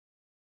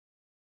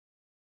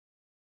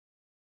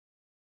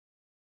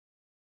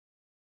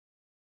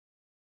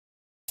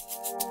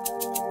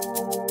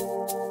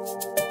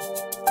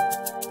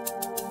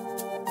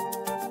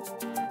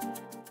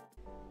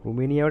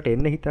රුමේනියාවට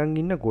එන්න හිතන්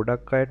ඉන්න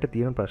ගොඩක් අයට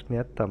තියෙන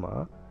ප්‍රශ්නයක්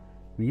තමා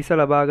වීසා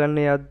ලබා ගන්න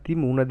යද්දි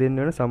මුණ දෙන්න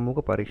වෙන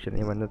සම්මුඛ පරීක්ෂණ.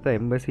 එහෙම නැත්නම්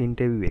එම්බසි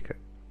ඉන්ටර්විව් එක.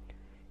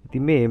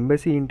 ඉතින් මේ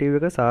එම්බසි ඉන්ටර්විව්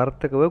එක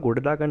සාර්ථකව ගොඩ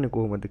දාගන්නේ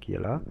කොහොමද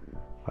කියලා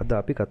අද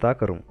අපි කතා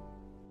කරමු.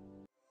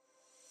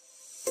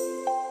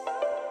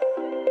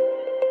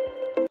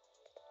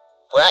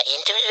 ඔයා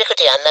ඉන්ටර්විව්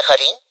එකට යන්න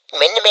කලින්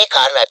මෙන්න මේ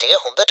කාරණා ටික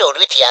හොඳට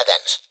ඔළුවේ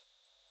තියාගන්න.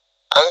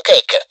 අංක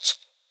 1.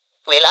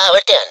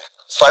 වෙලාවට යන්න.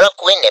 ෆරක්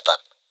වෙන්න එපා.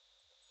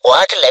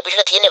 ඔයාට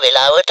ලැබිලා තියෙන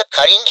වෙලාවට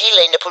කලින්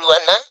ගිහිල්ලා ඉන්න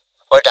පුළුවන් නම්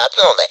වඩාත්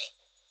හොඳයි.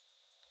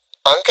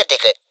 අංක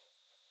 2.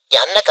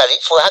 යන්න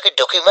කලින් ඔයාගේ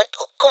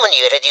ડોකියුමන්ට් ඔක්කොම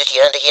නිවැරදිව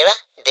තියෙනවද කියලා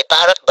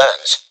දෙපාරක්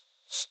බලන්න.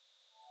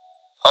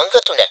 අංක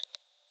 3.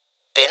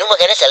 පෙනුම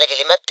ගැන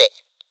සැලකිලිමත් වෙන්න.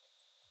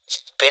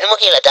 පෙනුම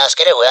කියලා අදහස්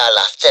කරේ ඔයා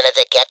ලස්සනද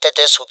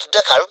කැතද සුදුද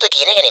කළුද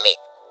කියන එක නෙමෙයි.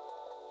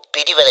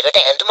 පිළිවෙලකට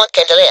ඇඳුමක්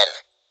ඇඳලා යන්න.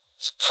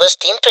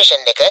 ෆස්ට්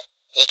ඉම්ප්‍රෙෂන් එක,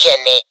 ඒ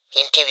කියන්නේ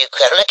ඉන්ටර්විව්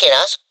කරන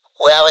කෙනා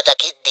ඔයාව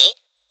දකිද්දී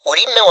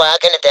උරින්ම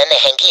ඔයාගෙන දැන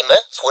හැඟීම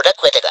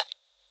පොඩක් වැදගත්.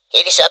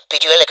 ඒ නිසා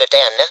පිළිවෙලකට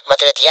යන්න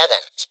මතක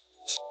තියාගන්න.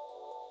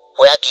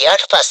 ඔයා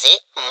ගියාට පස්සේ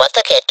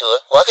මතක ඇතුව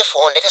ඔයාගේ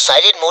ෆෝන් එක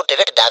සයිලන්ට් මෝඩ්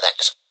එකට දාගන්න.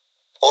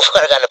 ඕෆ්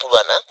කරගන්න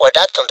පුළුවන් නම්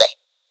වඩාත් හොඳයි.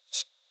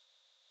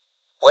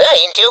 ඔයා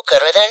ඉන්ටර්විව්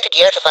කරන දැනට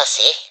ගියාට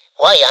පස්සේ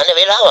ඔයා යන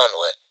වෙලාව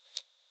අනුව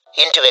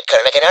ඉන්ටර්විව්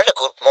කරන කෙනාට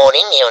good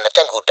morning එහෙම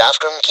නැත්නම් good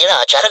afternoon කියලා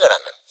ආචාර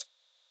කරන්න.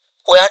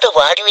 ඔයාට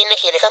වාඩි වෙන්න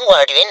කියන එකම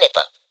වාඩි වෙන්න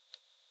එපා.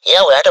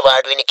 එයා ඔයාට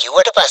වාඩි වෙන්න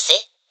කිව්වට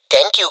පස්සේ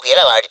thank you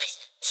කියලා වාඩි වෙන්න.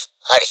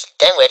 හරි.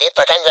 දැන් වැඩේ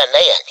පටන්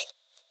ගන්නයි යන්නේ.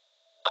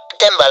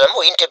 දැන් බලමු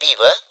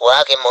ඉන්ටර්විව්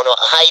ඔයාගේ මොනවා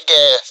අහයිද,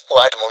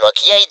 ඔයාට මොනවා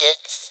කියයිද,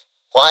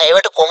 ඔයා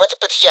ඒවට කොහොමද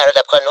ප්‍රතිචාර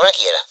දක්වන්න ඕන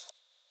කියලා.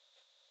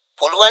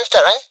 පුළුවන්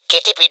තරම්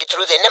කෙටි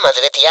පිළිතුරු දෙන්න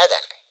මතක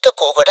තියාගන්න. ඒක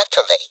කොහොමදත්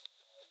හොඳයි.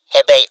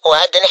 හැබැයි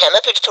ඔයා දෙන හැම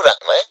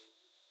පිළිතුරක්ම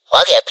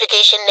ඔයාගේ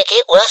ඇප්ලිකේෂන්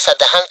එකේ ඔයා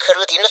සඳහන්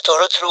කරලා තියෙන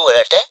තොරතුරු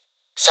වලට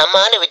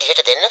සමාන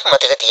විදිහට දෙන්න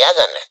මතක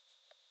තියාගන්න.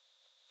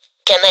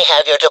 Can I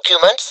have your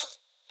documents?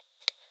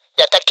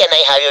 නැත්නම් can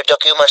I have your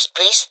documents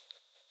please?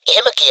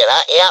 එහෙම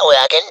කියලා එයා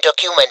ඔයාගෙන්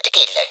ડોකියුමන්ට් එක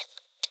ඉල්ලයි.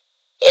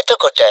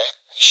 එතකොට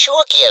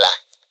sure කියලා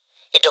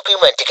ඒ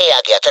ડોකියුමන්ට් එක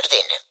එයාගේ අතට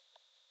දෙන්න.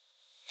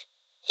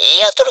 ඒ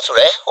අතරතුර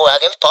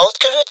ඔයාගෙන්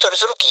පෞද්ගලික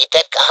තොරතුරු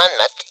කීපයක්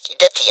අහන්නත්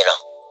ඉඩ තියෙනවා.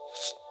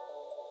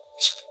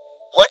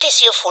 What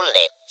is your full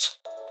name?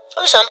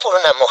 ඔය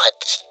සම්පූර්ණ නම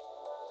මොකක්ද?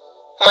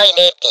 My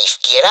name is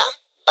කියලා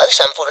ඔය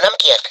සම්පූර්ණ නම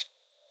කියන්න.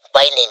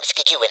 My name is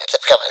කිව්වේ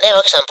නැත්නම් කමන්නේ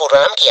ඔය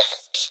සම්පූර්ණ නම කියන්න.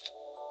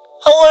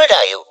 How old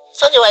are you?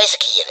 සමහර වයස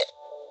කීයද?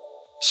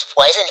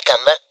 වයස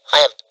නිකම්ම I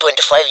am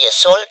 25 years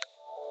old.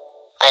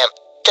 I am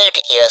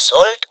 30 years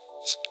old.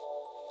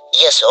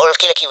 Years old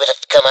කියලා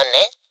කිව්වට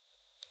කමන්නේ.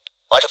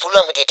 ඔයාට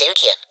පුළුවන් විදිහට ඒක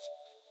කියන්න.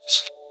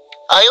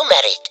 Are you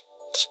married?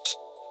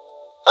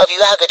 Have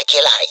you ever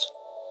කියලා හරි?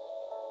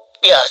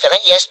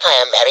 Yes, I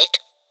am married.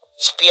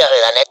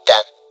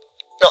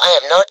 No, I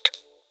am not.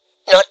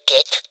 Not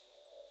yet.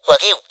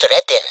 Wagi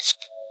උත්තරයක් දෙන්න.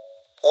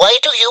 Why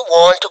do you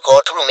want to go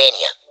to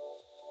Romania?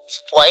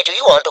 Why do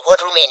you want to go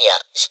to Romania?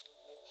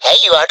 Hey,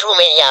 you are to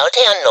Romania out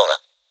here unknown.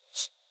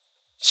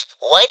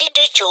 Why did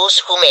you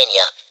choose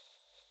Romania?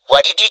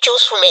 Why did you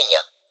choose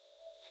Romania?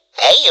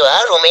 Hey, you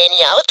are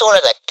Romania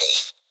තෝරගත්තේ.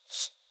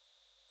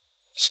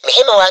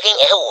 මෙහෙම වගේ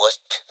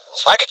ඇහුවොත්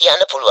වාට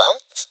කියන්න පුළුවන්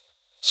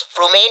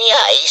Romania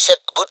is a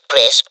good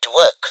place to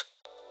work.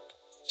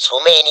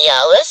 Romania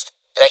was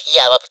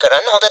රැකියාවක්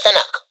කරන්න හොඳ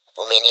තැනක්.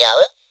 Romania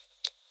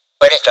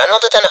වැඩ කරන්න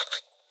හොඳ තැනක්.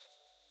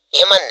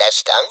 එහෙම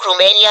නැත්නම්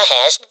Romania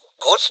has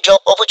good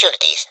job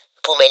opportunities.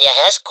 Romania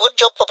has good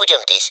job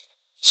opportunities.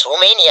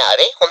 Romania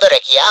හොඳ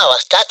රැකියා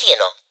අවස්ථා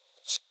තියෙනවා.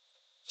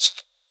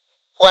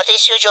 What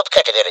is your job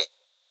category?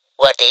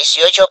 What is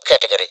your job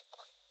category?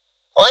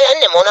 ඔය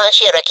යන්නේ මොන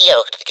ආශිය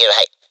රැකියාවකටද කියලා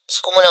හයි.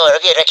 කුමන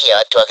වර්ගයේ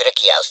රැකියාවක් වගේ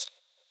රැකියාවක්.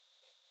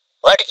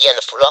 What කියන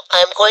පුළුවන්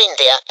I am going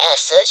there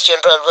as a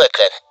general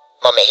worker.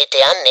 මම හිත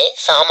යන්නේ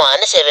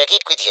සාමාන්‍ය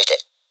සේවකයෙක් විදිහට.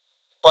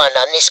 ඔයා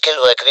non skill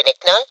worker කෙනෙක්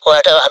නම්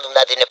ඔයාට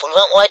හඳුන්වා දෙන්න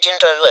පුළුවන් ඔයා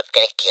general worker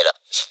කෙනෙක් කියලා.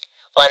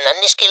 ඔයා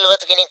non skill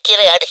worker කෙනෙක්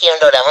කියලා යාට කියන්න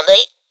වඩා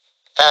හොඳයි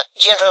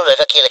general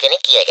worker කියලා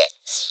කෙනෙක් කියයි.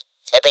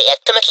 හැබැයි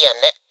ඇත්තම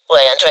කියන්නේ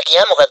ඔයා යන්න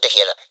රැකියාව මොකක්ද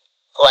කියලා.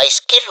 ඔයා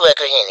skill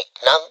worker කෙනෙක්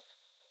නම්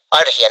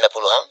ඔයාට කියන්න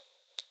පුළුවන්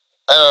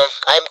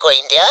I am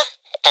going there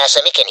as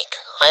a mechanic.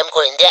 I am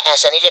going there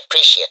as an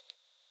electrician.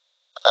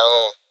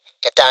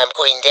 That I am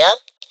going there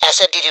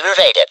as a delivery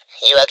rider.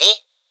 ඒ වගේ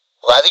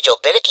ඔයාගේ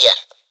job එක කියන්න.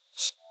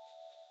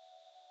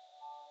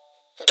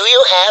 Do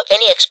you have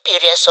any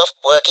experience of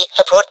working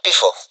abroad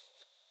before?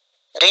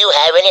 Do you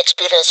have any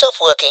experience of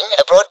working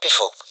abroad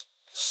before?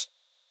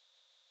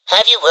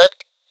 Have you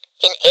worked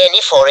in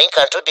any foreign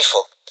country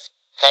before?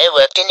 Have you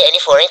worked in any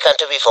foreign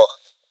country before?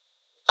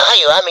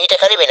 You are මීට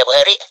කලින් වෙන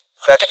බොහරි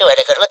රටක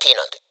වැඩ කරලා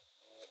තියෙනවද?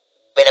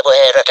 වෙන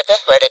බොහේ රටක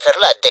වැඩ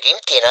කරලා අත්දැකීම්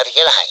තියනවාද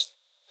කියලා අහයි.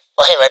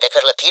 ඔහෙ වැඩ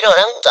කරලා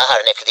තියෙනවා නම්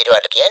උදාහරණයක් විදිහට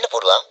වට කියන්න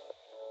පුළුවන්.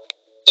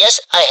 Yes,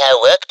 I have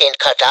worked in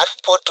Qatar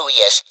for 2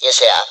 years.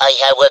 Yes, I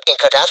have worked in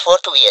Qatar for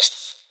 2 years.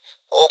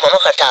 මම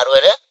කටාර්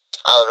වල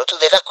අවුරුදු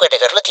 2ක් වැඩ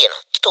කරලා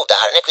තියෙනවා. ඒක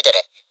උදාහරණයක්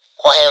විතරයි.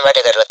 ඔහෙ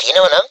වැඩ කරලා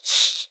තියෙනවා නම්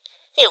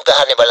මේ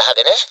උදාහරණ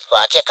බලහගෙන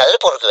වාක්‍යයක් අල්ල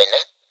පුරුදු වෙන්න.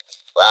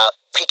 වා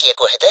පිටියේ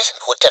කොහෙද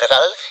කොච්චර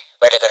කල්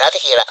වැඩ කරාද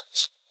කියලා.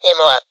 එහෙම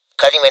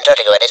කලින් මෙන්ටර්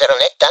එක වැඩ කරන්නේ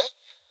නැත්නම්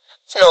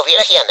නෝ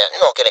කියලා කියන්න.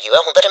 නෝ කියලා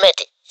කිව්වා හොඳටම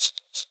ඇති.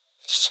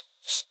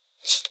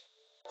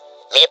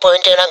 මේ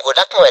පොයින්ට් එක නම්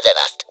ගොඩක්ම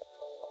වැදගත්.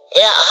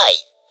 එයා අහයි.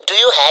 Do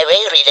you have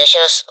any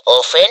relations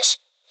or friends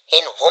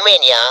in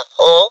Romania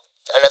or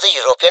another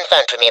European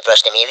country? මේ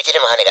ප්‍රශ්නේ මේ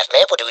විදිහට මහන එකක්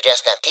නෑ. පොඩි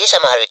විදිහක් ගන්න තියෙයි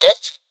සමහර විට.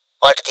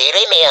 ඔයාලට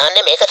තේරෙයි මේ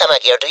අහන්නේ මේක තමයි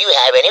කියලා. Do you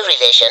have any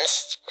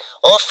relations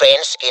or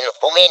friends in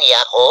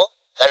Romania or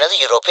another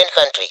European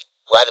country?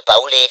 ඔයාලගේ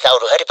පවුලේ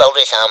කවුරු හරි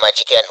පවුලේ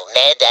සමාජිකයන්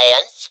නෑ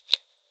දයන්.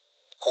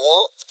 කෝ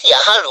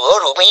යහළුවෝ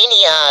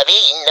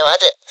රුමේනියාවේ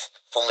ඉන්නවද?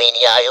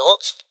 රුමේනියායෝ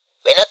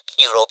වෙනත්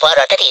යුරෝපා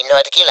රටක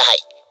ඉන්නවද කියලා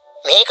අහයි.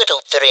 මේකට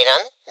උත්තරේ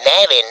නම්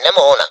නෑ වෙන්නම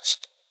ඕන.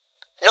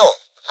 No,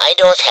 I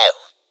don't have.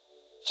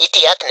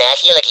 හිටියක් නෑ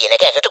කියලා කියන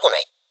එක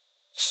එකටුකුණයි.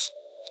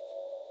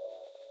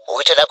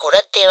 උවිතලා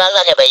කුරත් දේවල්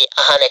හැබැයි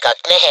අහන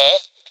එකක් නැහැ.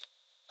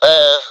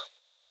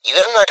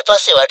 ඉවරුණාට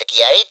පස්සේ වට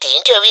කියයි the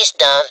interview is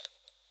done.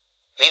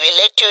 We will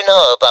let you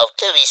know about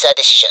the visa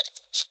decision.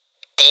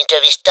 The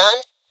interview is done.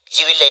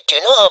 You will let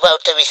you know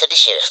about the visa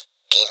decision.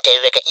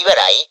 interview එක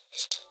ඉවරයි.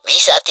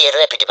 වීසා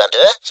තීරණය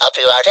පිළිබඳව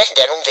අපි ඔයාලට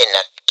දැනුම් දෙන්න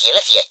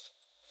කියලා කියයි.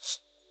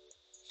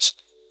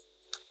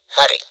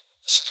 හරි.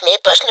 මේ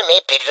ප්‍රශ්න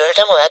මේ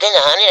පිළිවෙලටම ඔයාගෙන්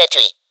අහන්නේ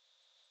නැතුයි.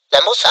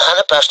 නමුත් අහන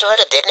ප්‍රශ්න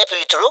වලට දෙන්න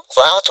පිළිතුරු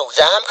ඔයාට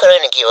උදාහරණ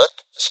කරගෙන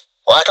ගියොත්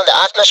ඔයාට හොඳ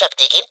ආත්ම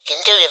ශක්තියකින්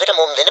ඉන්ටර්විව් එකට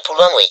මුහුණ දෙන්න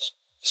පුළුවන් වෙයි.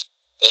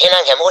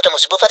 එහෙනම්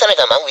හැමෝටම සුබ පතන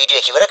ගමන්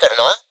වීඩියෝ එක ඉවර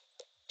කරනවා.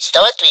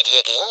 තවත්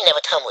වීඩියෝ එකකින්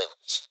නැවත හමු වෙමු.